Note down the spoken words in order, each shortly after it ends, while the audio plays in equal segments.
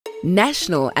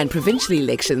National and provincial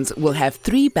elections will have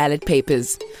 3 ballot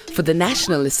papers. For the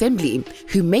National Assembly,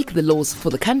 who make the laws for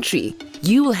the country,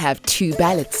 you will have 2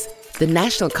 ballots, the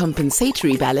National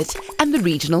Compensatory Ballot and the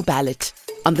Regional Ballot.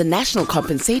 On the National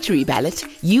Compensatory Ballot,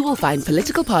 you will find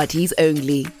political parties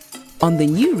only. On the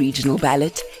new Regional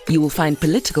Ballot, you will find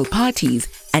political parties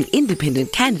and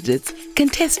independent candidates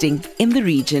contesting in the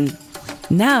region.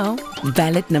 Now,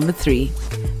 ballot number 3,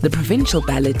 the Provincial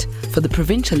Ballot for the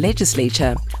Provincial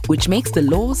Legislature, which makes the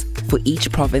laws for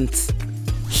each province.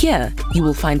 Here, you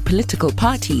will find political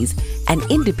parties and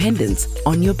independents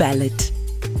on your ballot.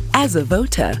 As a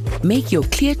voter, make your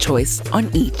clear choice on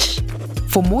each.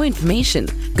 For more information,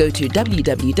 go to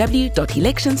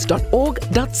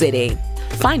www.elections.org.za.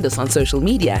 Find us on social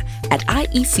media at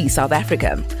IEC South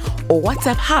Africa or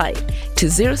WhatsApp hi to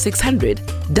 0600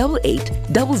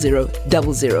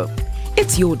 880000.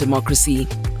 It's your democracy.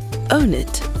 Own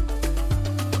it.